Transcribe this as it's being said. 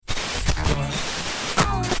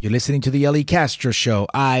You're listening to the Ellie Castro Show.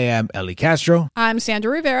 I am Ellie Castro. I'm Sandra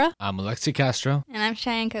Rivera. I'm Alexi Castro. And I'm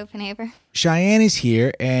Cheyenne Copenhaver. Cheyenne is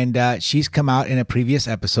here, and she's come out in a previous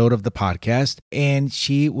episode of the podcast, and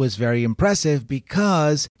she was very impressive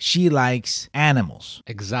because she likes animals.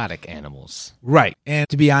 Exotic animals. Right. And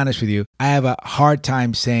to be honest with you, I have a hard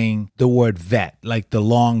time saying the word vet, like the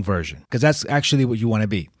long version, because that's actually what you want to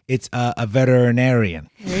be. It's a veterinarian.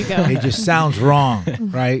 There you go. It just sounds wrong,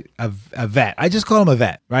 right? A vet. I just call him a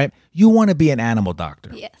vet, right? You want to be an animal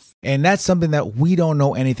doctor. Yes. And that's something that we don't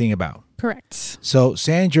know anything about. Correct. So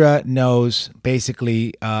Sandra knows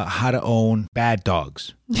basically how to own bad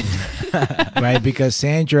dogs, right? Because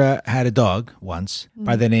Sandra had a dog once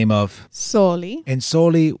by the name of Soli. And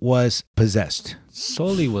Soli was possessed.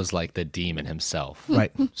 Soli was like the demon himself.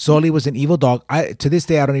 Right. Soli was an evil dog. To this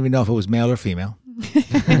day, I don't even know if it was male or female.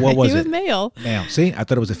 What was it? He was male. Male. See, I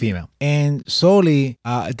thought it was a female. And Soli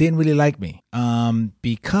didn't really like me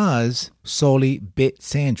because Soli bit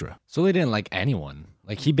Sandra. Soli didn't like anyone.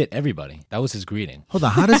 Like, he bit everybody. That was his greeting. Hold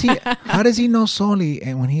on. How does he know Soli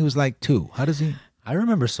and when he was like 2? How does he? I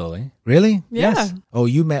remember Soli. Really? Yeah. Yes. Oh,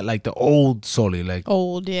 you met like the old Soli, like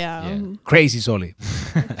Old, yeah. Yeah. crazy Soli.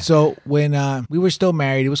 So when we were still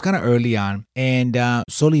married, it was kind of early on, and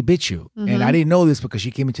Soli bit you. And I didn't know this because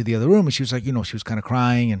she came into the other room and she was like, she was kind of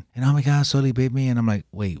crying and oh my God, Soli bit me. And I'm like,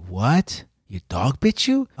 wait, what? Your dog bit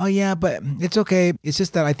you? Oh, yeah, but it's okay. It's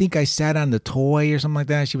just that I think I sat on the toy or something like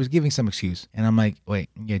that. She was giving some excuse. And I'm like, wait,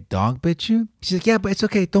 your dog bit you? She's like, yeah, but it's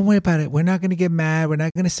okay. Don't worry about it. We're not going to get mad. We're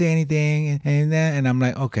not going to say anything. And I'm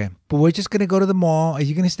like, okay, but we're just going to go to the mall. Are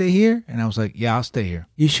you going to stay here? And I was like, yeah, I'll stay here.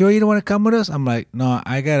 You sure you don't want to come with us? I'm like, no,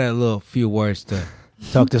 I got a few words to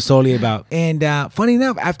talk to Soli about. And funny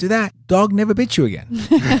enough, after that, dog never bit you again. We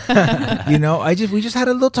just had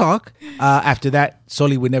a little talk. After that,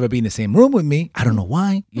 Soli would never be in the same room with me. I don't know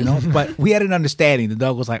why, but we had an understanding. The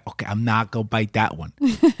dog was like, okay, I'm not going to bite that one.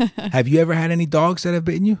 Have you ever had any dogs that have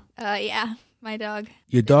bitten you? Yeah, my dog.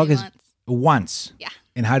 Your bit dog me is once. once? Yeah.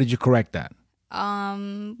 And how did you correct that?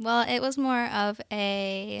 Well, it was more of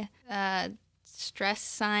a stress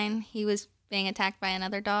sign. He was being attacked by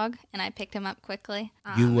another dog, and I picked him up quickly.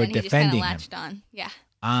 You were and defending he just kind of latched on.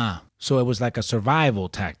 Yeah. So it was like a survival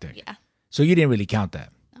tactic. Yeah. So you didn't really count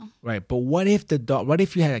that. No. Right. But what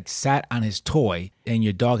if you had sat on his toy and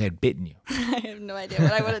your dog had bitten you? I have no idea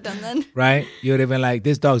what I would have done then. Right? You would have been like,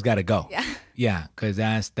 this dog's got to go. Yeah. Yeah, because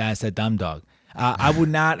that's a dumb dog. I would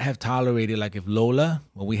not have tolerated, like if Lola,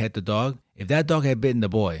 when we had the dog, if that dog had bitten the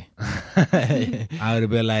boy, I would have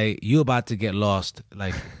been like, you about to get lost,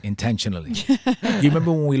 like intentionally. You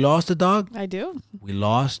remember when we lost the dog? I do. We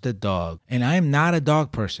lost the dog. And I am not a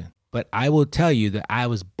dog person, but I will tell you that I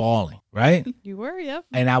was bawling, right? You were, yep.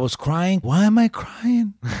 And I was crying. Why am I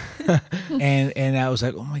crying? and I was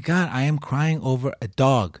like, oh my God, I am crying over a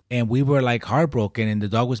dog. And we were like heartbroken, and the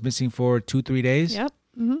dog was missing for 2-3 days. Yep.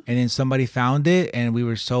 Mm-hmm. And then somebody found it, and we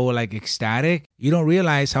were so like ecstatic. You don't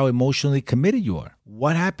realize how emotionally committed you are.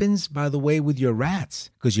 What happens, by the way, with your rats?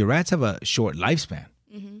 Because your rats have a short lifespan.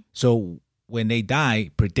 Mm-hmm. So when they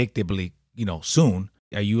die, predictably, soon,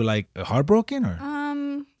 are you like heartbroken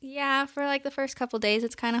or? Yeah, for like the first couple days,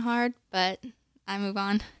 it's kind of hard, but I move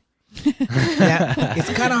on. Yeah, it's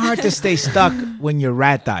kind of hard to stay stuck when your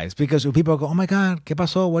rat dies because when people go, oh my God, ¿qué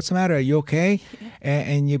pasó? What's the matter? Are you okay?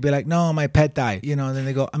 And you'd be like, no, my pet died. And then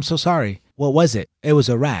they go, I'm so sorry. What was it? It was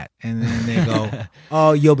a rat. And then they go,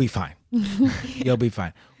 oh, you'll be fine. You'll be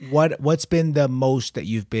fine. What's been the most that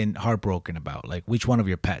you've been heartbroken about? Like which one of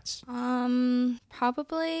your pets?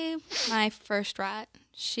 Probably my first rat.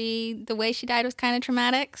 The way she died was kind of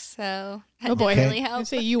traumatic, so that Oh boy. didn't really I help.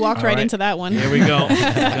 say you walked All right right. into that one. Here we go.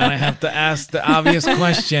 Gonna have to ask the obvious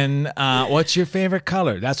question. What's your favorite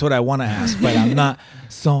color? That's what I want to ask, but I'm not.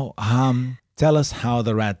 So, tell us how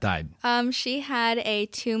the rat died. She had a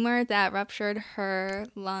tumor that ruptured her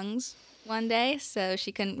lungs one day, so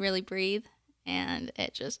she couldn't really breathe, and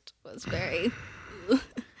it just was very...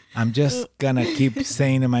 I'm just gonna keep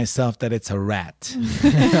saying to myself that it's a rat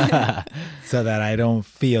so that I don't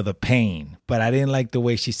feel the pain. But I didn't like the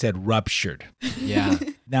way she said ruptured. Yeah.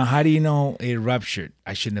 Now, how do you know it ruptured?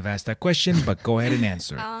 I shouldn't have asked that question, but go ahead and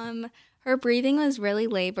answer it. Her breathing was really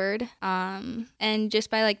labored, and just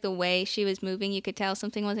by like the way she was moving, you could tell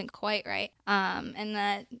something wasn't quite right. And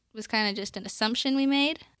that was kind of just an assumption we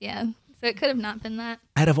made. Yeah. So it could have not been that.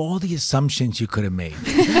 Out of all the assumptions you could have made,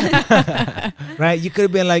 right? You could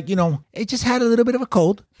have been like, it just had a little bit of a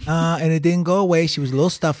cold and it didn't go away. She was a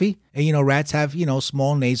little stuffy. And, rats have,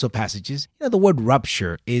 small nasal passages. The word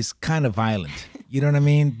rupture is kind of violent. You know what I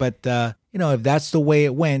mean? But, if that's the way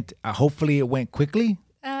it went, hopefully it went quickly.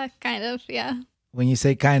 Kind of, yeah. When you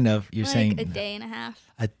say kind of, you're like saying a day and a half.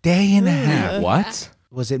 a day and a half. What?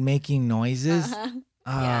 Was it making noises? Uh-huh.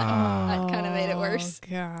 Ah, That kind of made it worse. Oh,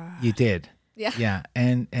 God. you did. Yeah. Yeah,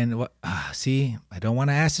 and what? See, I don't want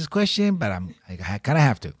to ask this question, but I kind of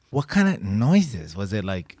have to. What kind of noises was it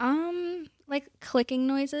like? Like clicking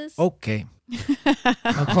noises. Okay,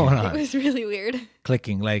 Hold It on. was really weird.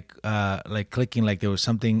 clicking like clicking like there was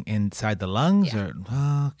something inside the lungs, or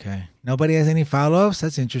okay. Nobody has any follow-ups.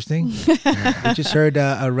 That's interesting. We just heard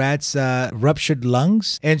a rat's ruptured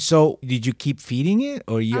lungs, and so did you keep feeding it,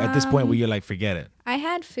 or you at this point where you're like, forget it? I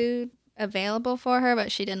had food available for her,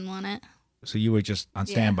 but she didn't want it. So you were just on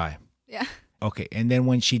standby. Yeah. Okay, and then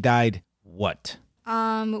when she died, what?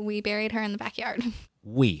 We buried her in the backyard.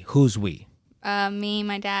 Who's we? Me,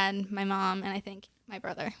 my dad, my mom, and I think my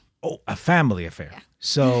brother. Oh, a family affair. Yeah.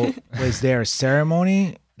 So was there a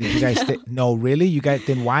ceremony? Did you guys? No, really? You guys?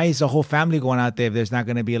 Then why is the whole family going out there if there's not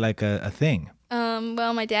going to be like a thing?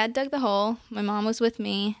 Well, my dad dug the hole. My mom was with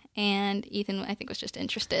me, and Ethan, I think, was just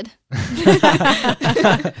interested.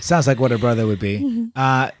 Sounds like what a brother would be.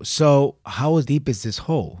 So how deep is this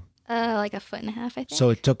hole? Like a foot and a half, I think. So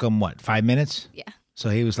it took him what, 5 minutes? Yeah. So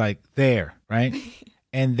he was like there, right?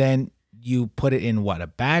 And then you put it in what, a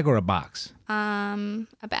bag or a box? A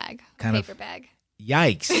bag. Kind of- paper bag.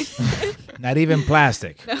 Yikes. Not even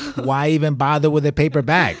plastic. Why even bother with a paper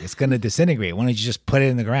bag? It's going to disintegrate. Why don't you just put it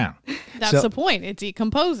in the ground? That's So- the point. It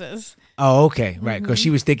decomposes. Oh, okay. Right. Because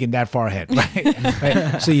she was thinking that far ahead.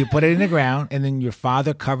 Right? So you put it in the ground, and then your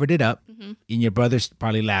father covered it up, and your brother's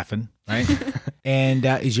probably laughing, right? And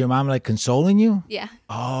is your mom like consoling you? Yeah.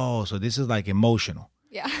 Oh, so this is like emotional.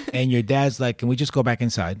 Yeah. And your dad's like, can we just go back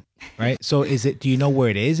inside? Right? So do you know where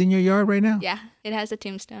it is in your yard right now? Yeah. It has a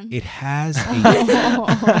tombstone. It has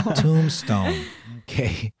a tombstone.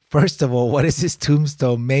 Okay. First of all, what is this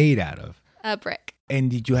tombstone made out of? A brick.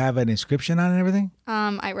 And did you have an inscription on it and everything?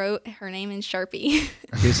 I wrote her name in Sharpie.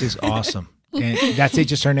 This is awesome. And that's it,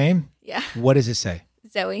 just her name? Yeah. What does it say?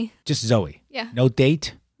 Zoe. Just Zoe. Yeah. No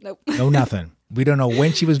date, Nope. no nothing. We don't know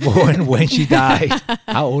when she was born, when she died.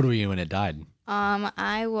 How old were you when it died?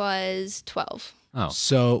 I was 12. Oh,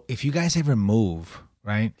 So if you guys ever move,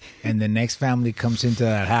 right, and the next family comes into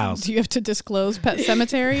that house, Do you have to disclose Pet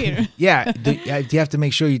Cemetery? yeah, you have to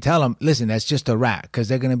make sure you tell them, listen, that's just a rat, because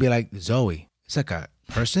they're going to be like, Zoe, it's like a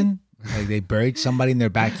person? Like they buried somebody in their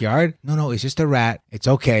backyard? No, it's just a rat. It's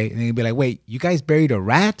okay. And they'll be like, wait, you guys buried a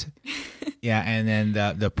rat? Yeah, and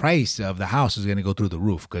then the price of the house is going to go through the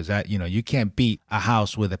roof, because that, you can't beat a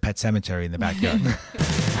house with a pet cemetery in the backyard.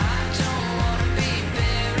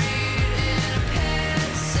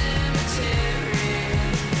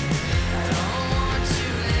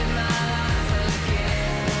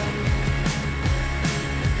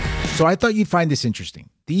 So I thought you'd find this interesting.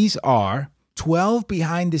 These are 12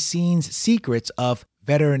 behind the scenes secrets of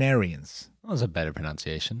veterinarians, that was a better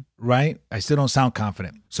pronunciation. right? I still don't sound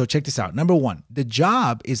confident. So check this out. Number 1, the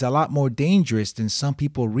job is a lot more dangerous than some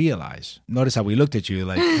people realize. Notice how we looked at you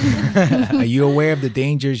like, are you aware of the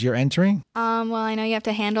dangers you're entering? Well, I know you have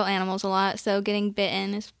to handle animals a lot, so getting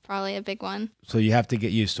bitten is probably a big one. So you have to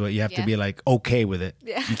get used to it. You have to Yeah. be like okay with it.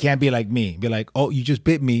 Yeah. You can't be like me. Be like, oh, you just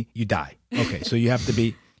bit me, you die. Okay, so you have to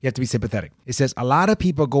be sympathetic. It says a lot of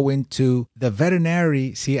people go into the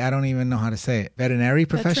veterinary. See, I don't even know how to say it. Veterinary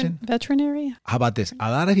profession. Veterinary? How about this? A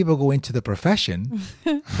lot of people go into the profession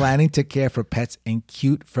planning to care for pets and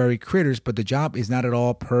cute furry critters, but the job is not at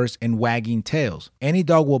all purse and wagging tails. Any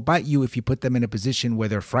dog will bite you if you put them in a position where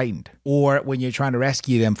they're frightened or when you're trying to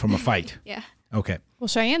rescue them from a fight. Yeah. Okay. Well,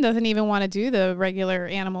 Cheyenne doesn't even want to do the regular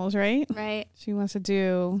animals, right? Right. She wants to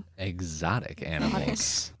do... Exotic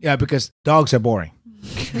animals. Yeah, because dogs are boring.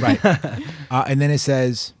 Right. And then it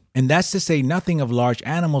says, and that's to say nothing of large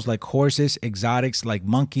animals like horses, exotics like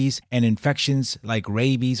monkeys, and infections like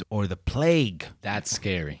rabies or the plague. That's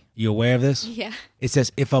scary. You aware of this? Yeah. It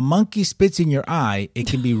says, if a monkey spits in your eye, it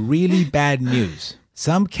can be really bad news.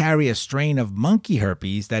 Some carry a strain of monkey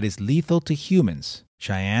herpes that is lethal to humans.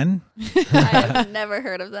 Cheyenne? I have never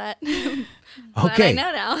heard of that. But Okay. I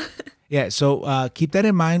know now. Yeah, so keep that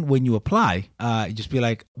in mind when you apply. Just be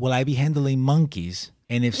like, will I be handling monkeys?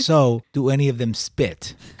 And if so, do any of them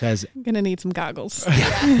spit? Because I'm going to need some goggles.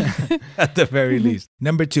 at the very least.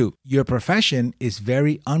 Number 2, your profession is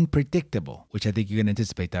very unpredictable, which I think you can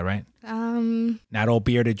anticipate that, right? Not all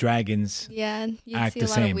bearded dragons Yeah. You Act see the a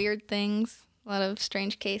lot same. of weird things. A lot of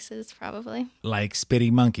strange cases, probably. like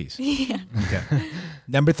spitting monkeys. Yeah. Okay.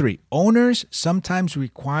 Number 3, owners sometimes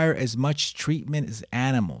require as much treatment as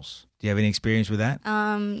animals. Do you have any experience with that?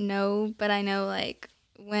 No, but I know like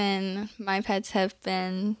when my pets have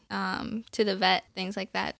been to the vet, things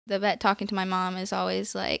like that, the vet talking to my mom is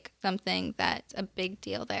always like something that's a big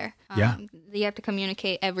deal there. Yeah. You have to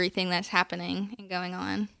communicate everything that's happening and going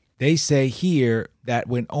on. They say here that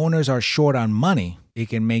when owners are short on money, it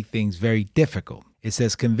can make things very difficult. It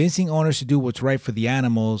says convincing owners to do what's right for the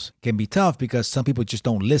animals can be tough because some people just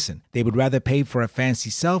don't listen. They would rather pay for a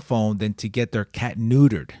fancy cell phone than to get their cat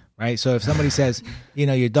neutered, right? So if somebody says,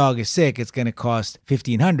 your dog is sick, it's going to cost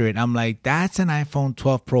 $1,500. I'm like, that's an iPhone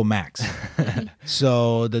 12 Pro Max.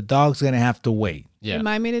 So the dog's going to have to wait. Yeah.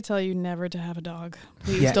 Remind me to tell you never to have a dog.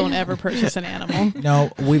 Please Yeah. don't ever purchase an animal.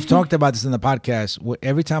 No, we've talked about this in the podcast.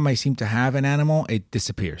 Every time I seem to have an animal, it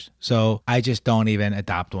disappears. So I just don't even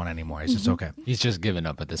adopt one anymore. It's just okay. He's just given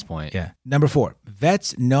up at this point. Yeah. Number 4,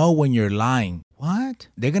 vets know when you're lying. What?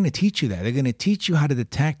 They're going to teach you that. They're going to teach you how to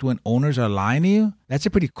detect when owners are lying to you. That's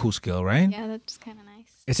a pretty cool skill, right? Yeah, that's kind of nice.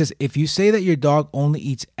 It says if you say that your dog only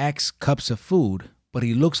eats X cups of food, but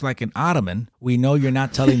he looks like an ottoman, we know you're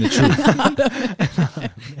not telling the truth.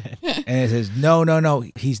 And it says, no,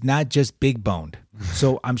 he's not just big boned.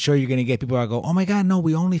 So I'm sure you're going to get people that go, oh my God, no,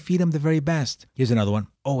 we only feed him the very best. Here's another one.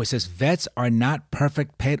 Oh, it says vets are not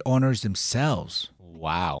perfect pet owners themselves.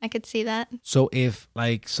 Wow. I could see that. So if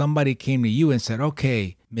like somebody came to you and said,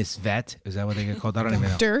 okay, Miss Vet, is that what they get called? I don't even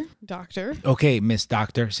know. Doctor. Okay, Miss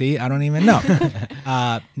Doctor. See, I don't even know.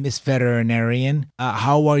 Miss Veterinarian,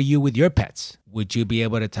 how are you with your pets? Would you be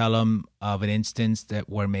able to tell them of an instance that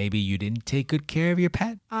where maybe you didn't take good care of your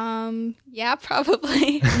pet? Yeah,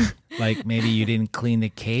 probably. Like maybe you didn't clean the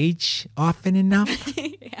cage often enough?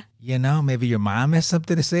 Yeah. Maybe your mom has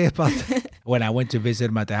something to say about that. When I went to visit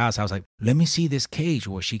him at the house, I was like, let me see this cage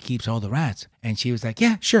where she keeps all the rats. And she was like,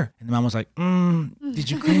 yeah, sure. And the mom was like, did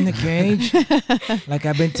you clean the cage? Like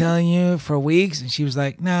I've been telling you for weeks. And she was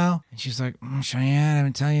like, no. And she's like, Cheyenne, I've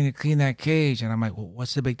been telling you to clean that cage. And I'm like, well,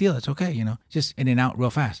 what's the big deal? It's okay, just in and out real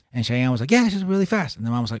fast. And Cheyenne was like, yeah, it's just really fast. And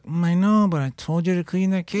the mom was like, I know, but I told you to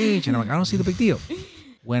clean that cage. And I'm like, I don't see the big deal.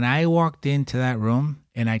 When I walked into that room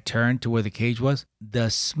and I turned to where the cage was,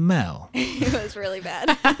 the smell. It was really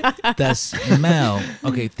bad. The smell.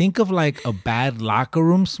 Okay, think of like a bad locker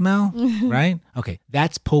room smell, right? Okay,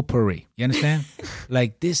 that's potpourri. You understand?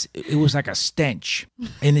 Like this, it was like a stench.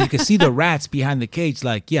 And you can see the rats behind the cage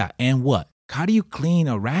like, yeah, and what? How do you clean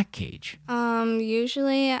a rat cage?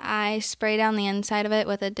 Usually I spray down the inside of it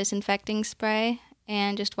with a disinfecting spray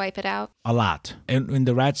and just wipe it out. A lot. And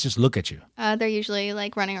the rats just look at you. They're usually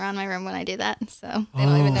like running around my room when I do that, so they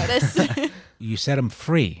don't even notice. You set them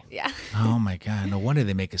free. Yeah. Oh my God. No wonder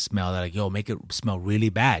they make it smell. They're like, yo, make it smell really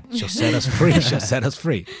bad. She'll set us free. She'll set us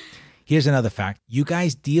free. Here's another fact. You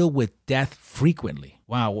guys deal with death frequently.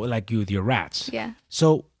 Wow. Like you with your rats. Yeah.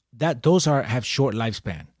 So those have short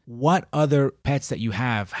lifespan. What other pets that you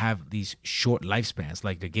have these short lifespans?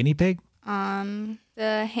 Like the guinea pig?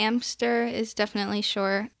 The hamster is definitely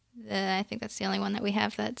short. I think that's the only one that we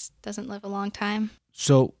have that doesn't live a long time.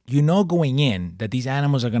 So going in that these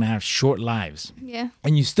animals are going to have short lives. Yeah.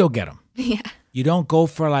 And you still get them. Yeah. You don't go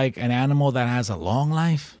for like an animal that has a long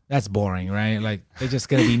life. That's boring, right? Like they're just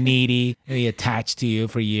going to be needy, be attached to you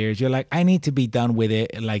for years. You're like, I need to be done with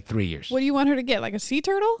it in like 3 years. What do you want her to get? Like a sea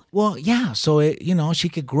turtle? Well, yeah. So, she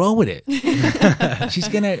could grow with it. She's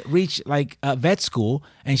going to reach like vet school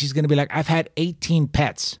and she's going to be like, I've had 18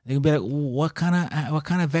 pets. They're going to be like, what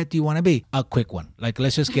kind of vet do you want to be? A quick one. Like,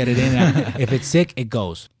 let's just get it in. If it's sick, it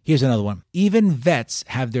goes. Here's another one. Even vets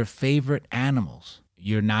have their favorite animals.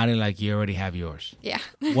 You're nodding like you already have yours. Yeah.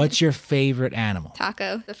 What's your favorite animal?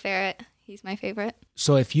 Taco, the ferret. He's my favorite.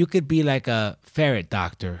 So if you could be like a ferret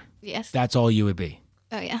doctor, Yes. that's all you would be.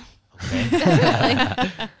 Oh, yeah. Okay.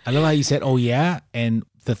 Definitely. I love how you said, oh, yeah. And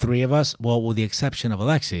the three of us, well, with the exception of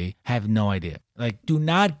Alexi, have no idea. Like, do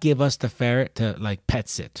not give us the ferret to like pet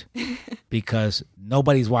sit because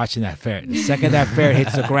nobody's watching that ferret. The second that ferret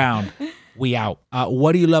hits the ground, we out.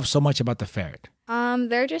 What do you love so much about the ferret?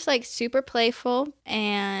 They're just like super playful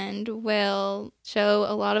and will show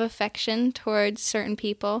a lot of affection towards certain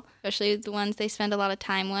people, especially the ones they spend a lot of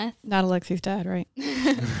time with. Not Alexi's dad, right?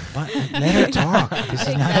 What? Let her talk. This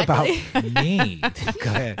is not about me.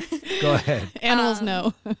 Go ahead. Animals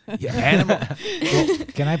know. Yeah, animal. Well,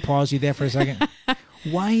 can I pause you there for a second?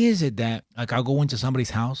 Why is it that like I'll go into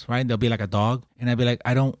somebody's house, right? There'll be like a dog, and I'll be like,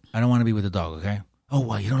 I don't want to be with the dog, okay? Oh,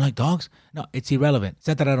 why? You don't like dogs? No, it's irrelevant. It's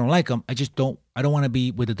not that I don't like them. I don't want to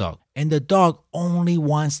be with the dog. And the dog only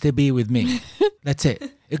wants to be with me. That's it.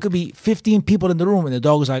 It could be 15 people in the room and the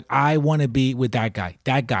dog is like, I want to be with that guy.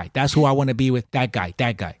 That guy. That's who I want to be with. That guy.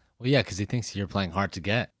 Well, yeah, because he thinks you're playing hard to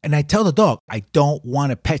get. And I tell the dog, I don't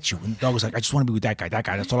want to pet you. And the dog was like, I just want to be with that guy. That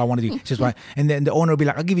guy, that's all I want to do. It's just why. And then the owner will be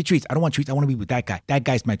like, I'll give you treats. I don't want treats. I want to be with that guy. That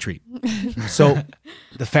guy's my treat. So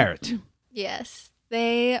the ferret. Yes.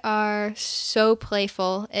 They are so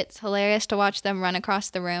playful. It's hilarious to watch them run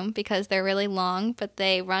across the room because they're really long, but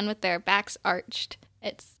they run with their backs arched.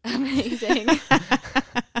 It's amazing.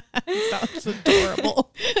 Sounds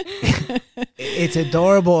adorable. It's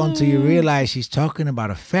adorable until you realize she's talking about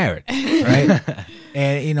a ferret, right?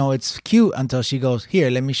 And, you know, it's cute until she goes, here,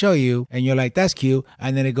 let me show you. And you're like, that's cute.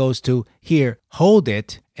 And then it goes to, here, hold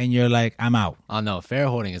it. And you're like, I'm out. Oh, no. Ferret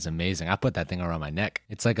holding is amazing. I put that thing around my neck.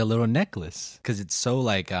 It's like a little necklace because it's so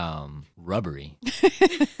like rubbery.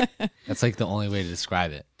 That's like the only way to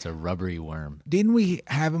describe it. It's a rubbery worm. Didn't we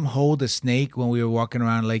have him hold a snake when we were walking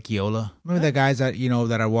around Lake Eola? Remember the guys that, you know,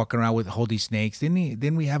 that are walking around with holding snakes?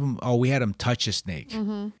 Didn't we have him? Oh, we had him touch a snake.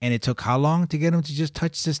 Mm-hmm. And it took how long to get him to just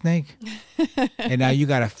touch the snake? And now you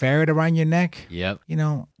got a ferret around your neck? Yep. You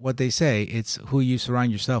know what they say, it's who you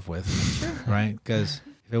surround yourself with, right? Because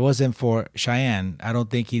if it wasn't for Cheyenne, I don't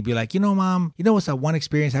think he'd be like, you know, Mom, you know what's that one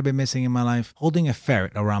experience I've been missing in my life? Holding a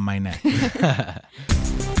ferret around my neck.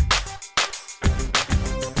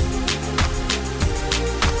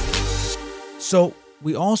 So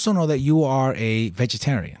we also know that you are a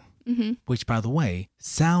vegetarian, which, by the way,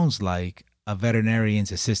 sounds like a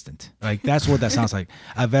veterinarian's assistant. Like, that's what that sounds like.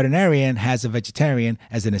 A veterinarian has a vegetarian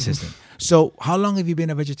as an assistant. So how long have you been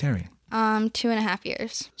a vegetarian? 2.5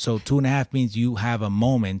 years. So 2.5 means you have a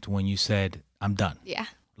moment when you said, I'm done. Yeah.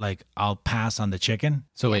 Like, I'll pass on the chicken.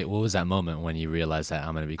 So wait, what was that moment when you realized that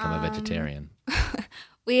I'm going to become a vegetarian?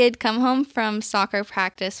 We had come home from soccer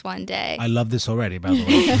practice one day. I love this already, by the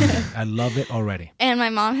way. I love it already. And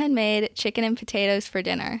my mom had made chicken and potatoes for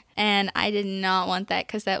dinner. And I did not want that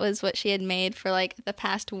because that was what she had made for like the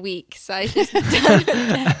past week. So I was just done with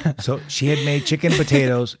that. So she had made chicken and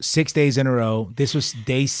potatoes 6 days in a row. This was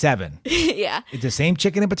day 7. Yeah. It's the same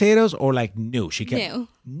chicken and potatoes or like new? She kept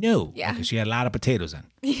new. Yeah. Okay, she had a lot of potatoes in.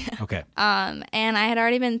 Yeah. Okay. And I had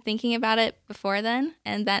already been thinking about it before then.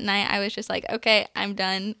 And that night I was just like, okay, I'm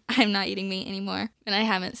done. I'm not eating meat anymore. And I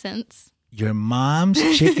haven't since. Your mom's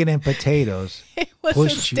chicken and potatoes It was a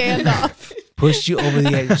pushed you standoff. pushed you over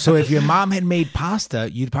the edge. So if your mom had made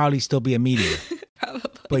pasta, you'd probably still be a meat eater. Probably.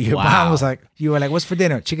 But your mom was like, you were like, what's for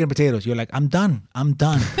dinner? Chicken and potatoes. You're like, I'm done. I'm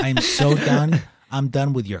done. I'm so done. I'm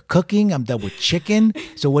done with your cooking. I'm done with chicken.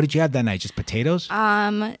 So what did you have that night? Just potatoes?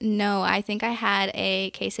 No, I think I had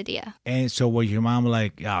a quesadilla. And so was your mom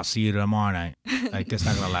like, I'll see you tomorrow night? Like, that's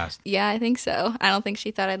not going to last. Yeah, I think so. I don't think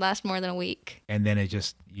she thought I'd last more than a week. And then you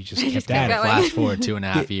just kept kept at it. going. Flash forward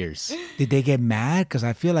 2.5 years. Did they get mad? Because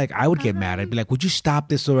I feel like I would get mad. I'd be like, would you stop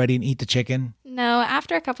this already and eat the chicken? No,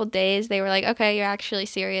 after a couple days, they were like, okay, you're actually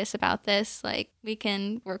serious about this. Like, we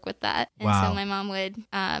can work with that. And Wow. so my mom would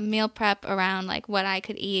meal prep around, like, what I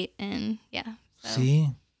could eat. And, yeah. So. See,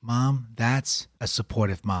 Mom, that's a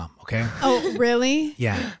supportive mom, okay? Oh, really?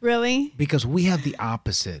 Yeah. Really? Because we have the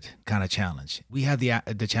opposite kind of challenge. We have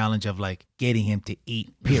the challenge of like getting him to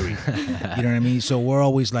eat, period. You know what I mean? So we're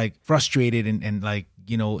always like frustrated and like,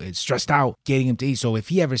 you know, stressed out getting him to eat. So if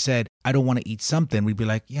he ever said, I don't want to eat something, we'd be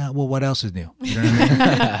like, yeah, well, what else is new? You know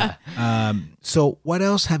what I mean? So what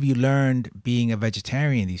else have you learned being a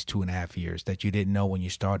vegetarian these 2.5 years that you didn't know when you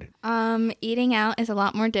started? Eating out is a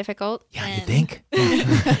lot more difficult. Yeah, you think? You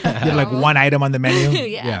have like one item on the menu?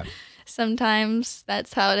 Yeah. Sometimes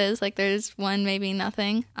that's how it is. Like there's one, maybe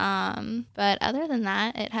nothing. But other than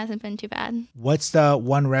that, it hasn't been too bad. What's the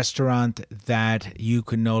one restaurant that you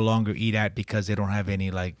can no longer eat at because they don't have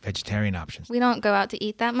any like vegetarian options? We don't go out to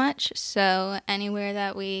eat that much. So anywhere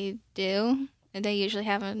that we do, they usually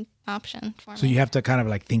have an option for me. So you have to kind of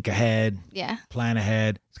like think ahead, Yeah. plan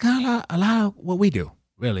ahead. It's kind of a lot of what we do,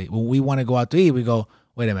 really. When we want to go out to eat, we go,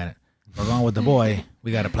 wait a minute. We're going with the boy.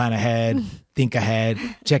 We got to plan ahead, think ahead,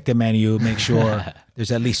 check the menu, make sure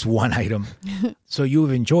there's at least one item. So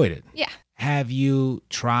you've enjoyed it. Yeah. Have you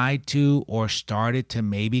tried to or started to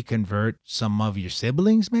maybe convert some of your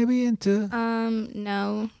siblings maybe into?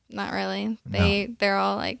 No, not really. They're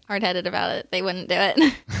all like hard-headed about it. They wouldn't do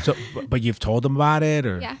it. So, but you've told them about it,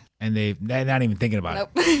 or Yeah. and they're not even thinking about Nope.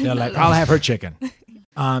 it. They're like, I'll have her chicken.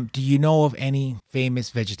 Do you know of any famous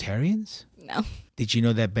vegetarians? No. Did you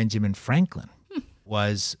know that Benjamin Franklin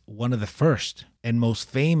was one of the first and most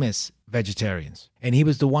famous vegetarians? And he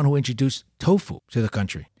was the one who introduced tofu to the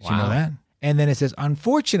country. Did you know Wow. that? And then it says,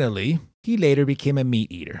 unfortunately, he later became a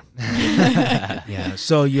meat eater. Yeah.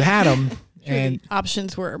 So you had him. And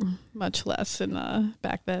Options were much less in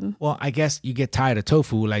back then. Well, I guess you get tired of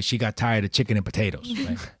tofu like she got tired of chicken and potatoes,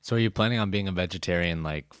 right? So are you planning on being a vegetarian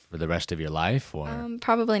like for the rest of your life or?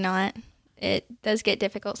 Probably not. It does get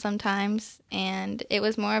difficult sometimes, and it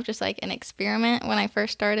was more of just like an experiment when I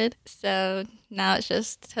first started. So now it's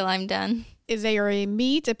just till I'm done. Is there a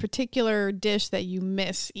meat, a particular dish that you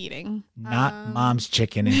miss eating? Not mom's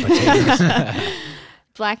chicken and potatoes.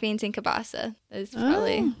 Black beans and kielbasa is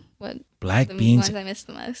probably what Black the beans. ones I miss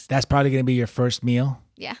the most. That's probably going to be your first meal.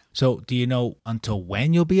 Yeah. So do you know until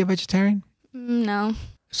when you'll be a vegetarian? No.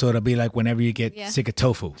 So it'll be like whenever you get Yeah. sick of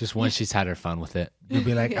tofu. Just once she's had her fun with it. You'll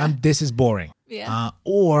be like, Yeah. this is boring. Yeah.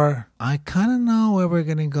 Or I kind of know where we're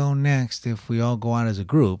going to go next if we all go out as a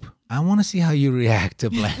group. I want to see how you react to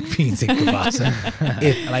black beans and kielbasa.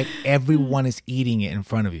 If like everyone is eating it in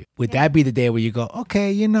front of you. Would that be the day where you go,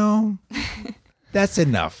 okay, that's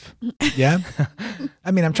enough? Yeah?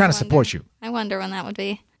 I mean, I'm trying to support you. I wonder when that would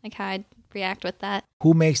be. Like how I'd react with that.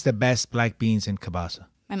 Who makes the best black beans and kielbasa?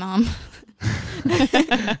 My mom.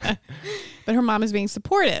 But her mom is being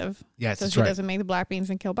supportive. Yes, So that's she right. doesn't make the black beans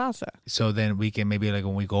and kielbasa. So then we can maybe like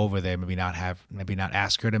when we go over there, maybe not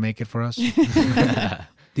ask her to make it for us.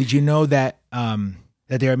 Did you know that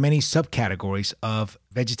that there are many subcategories of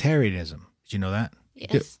vegetarianism? Did you know that?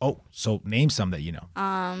 Yes. So name some that you know.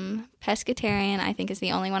 Pescatarian, I think, is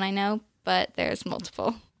the only one I know, but there's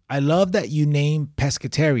multiple. I love that you name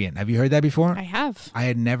pescatarian. Have you heard that before? I have. I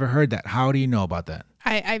had never heard that. How do you know about that?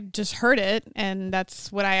 I've just heard it, and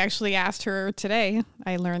that's what I actually asked her today.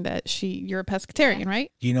 I learned that you're a pescatarian,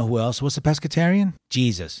 right? Do you know who else was a pescatarian?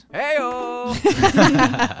 Jesus. Heyo!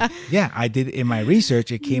 Yeah, I did in my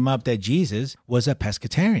research. It came up that Jesus was a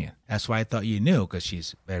pescatarian. That's why I thought you knew, because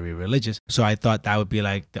she's very religious. So I thought that would be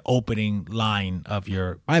like the opening line of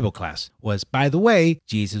your Bible class was, by the way,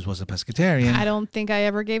 Jesus was a pescatarian. I don't think I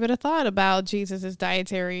ever gave it a thought about Jesus's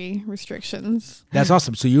dietary restrictions. That's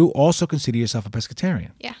awesome. So you also consider yourself a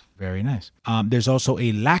pescatarian. Yeah. Very nice. There's also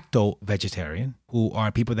a lacto-vegetarian, who are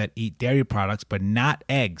people that eat dairy products but not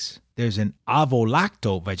eggs. There's an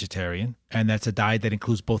ovo-lacto-vegetarian, and that's a diet that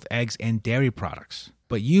includes both eggs and dairy products.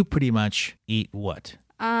 But you pretty much eat what?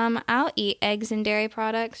 I'll eat eggs and dairy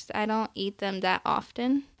products. I don't eat them that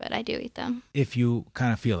often, but I do eat them. If you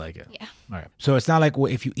kind of feel like it. Yeah. All right. So it's not like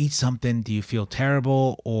if you eat something, do you feel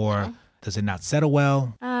terrible or does it not settle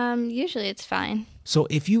well? Usually it's fine. So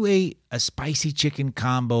if you ate a spicy chicken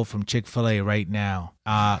combo from Chick-fil-A right now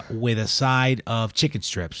with a side of chicken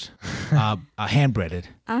strips, hand-breaded,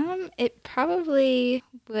 It probably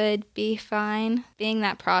would be fine. Being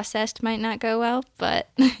that processed might not go well, but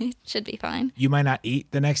it should be fine. you might not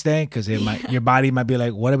eat the next day because your body might be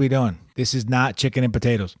like, what are we doing? This is not chicken and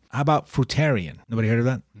potatoes. How about fruitarian? Nobody heard of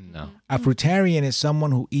that? No. A fruitarian is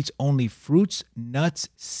someone who eats only fruits, nuts,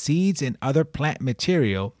 seeds, and other plant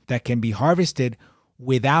material that can be harvested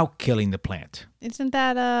without killing the plant. Isn't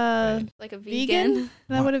that Like a vegan? vegan. Is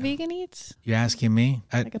that what a vegan eats? You're asking me?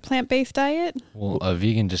 Like a plant-based diet? Well, a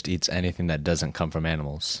vegan just eats anything that doesn't come from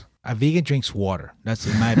animals. A vegan drinks water. That's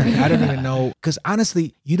in my opinion. I don't even know. Because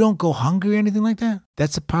honestly, you don't go hungry or anything like that.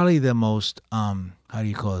 That's probably the most, how do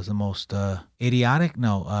you call it? The most idiotic?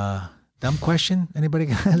 No, dumb question. Anybody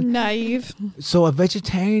got? Naive. So a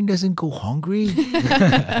vegetarian doesn't go hungry?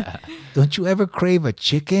 Don't you ever crave a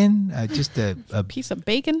chicken? Just a Piece of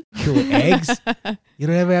bacon? kill eggs? You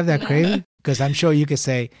don't ever have that craving? Because I'm sure you could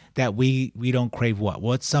say that we don't crave what?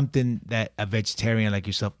 What's something that a vegetarian like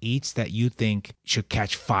yourself eats that you think should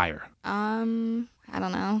catch fire? I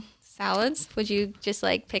don't know. Salads? Would you just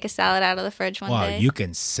like pick a salad out of the fridge one Wow, day? you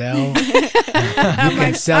can sell. You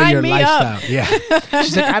can sell sign your me lifestyle. up. Yeah.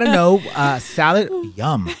 She's like, I don't know, salad.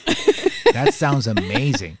 Yum. That sounds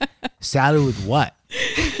amazing. Salad with what?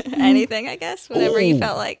 Anything, I guess. Whatever you Ooh.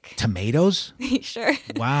 felt like. Tomatoes? Sure.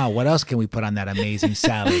 Wow. What else can we put on that amazing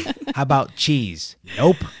salad? How about cheese?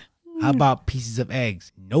 Nope. How about pieces of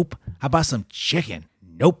eggs? Nope. How about some chicken?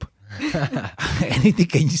 Nope. Anything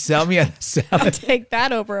can you sell me on a salad? Take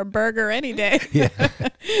that over a burger any day. Yeah.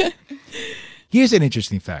 Here's an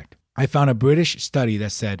interesting fact. I found a British study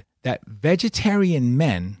that said that vegetarian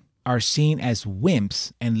men are seen as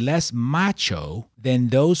wimps and less macho than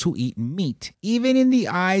those who eat meat, even in the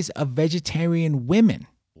eyes of vegetarian women.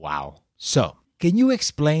 Wow. So, can you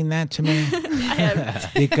explain that to me?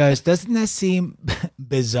 Because doesn't that seem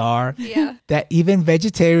bizarre? Yeah. That even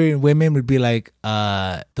vegetarian women would be like,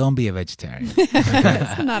 don't be a vegetarian.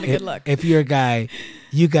 It's not a good look. If you're a guy,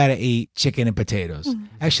 you gotta eat chicken and potatoes.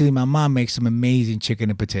 Actually, my mom makes some amazing chicken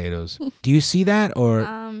and potatoes. Do you see that? Or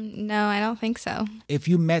No, I don't think so. if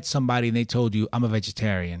you met somebody and they told you, I'm a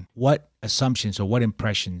vegetarian, what assumptions or what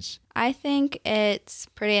impressions? I think it's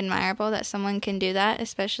pretty admirable that someone can do that,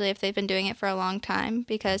 especially if they've been doing it for a long time,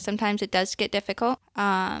 because sometimes it does get difficult.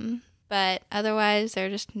 But otherwise, they're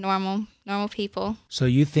just normal people. So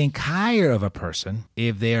you think higher of a person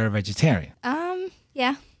if they are a vegetarian?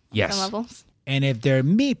 Yeah. Yes. Some levels. And if they're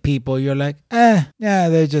meat people, you're like, yeah,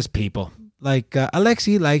 they're just people. Like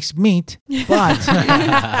Alexi likes meat,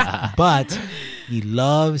 but he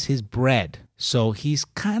loves his bread. So he's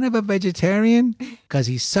kind of a vegetarian because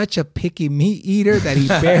he's such a picky meat eater that he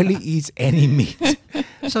barely eats any meat.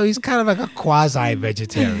 So he's kind of like a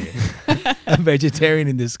quasi-vegetarian, a vegetarian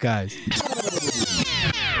in disguise.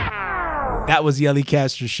 That was the Ellie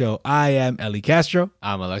Castro Show. I am Ellie Castro.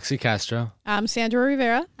 I'm Alexi Castro. I'm Sandra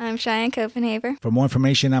Rivera. I'm Cheyenne Copenhaver. For more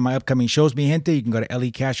information on my upcoming shows, mi gente, you can go to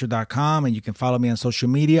elliecastro.com and you can follow me on social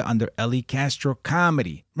media under Ellie Castro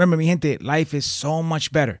Comedy. Remember, mi gente, life is so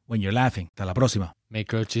much better when you're laughing. Hasta la próxima. Make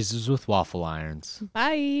grilled cheeses with waffle irons.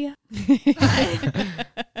 Bye.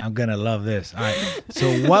 I'm going to love this. All right.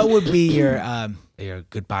 So what would be your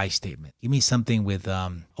goodbye statement? Give me something with,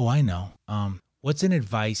 I know. What's an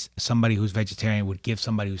advice somebody who's vegetarian would give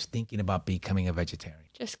somebody who's thinking about becoming a vegetarian?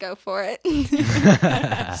 Just go for it.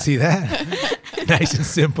 See that? Nice and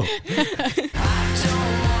simple.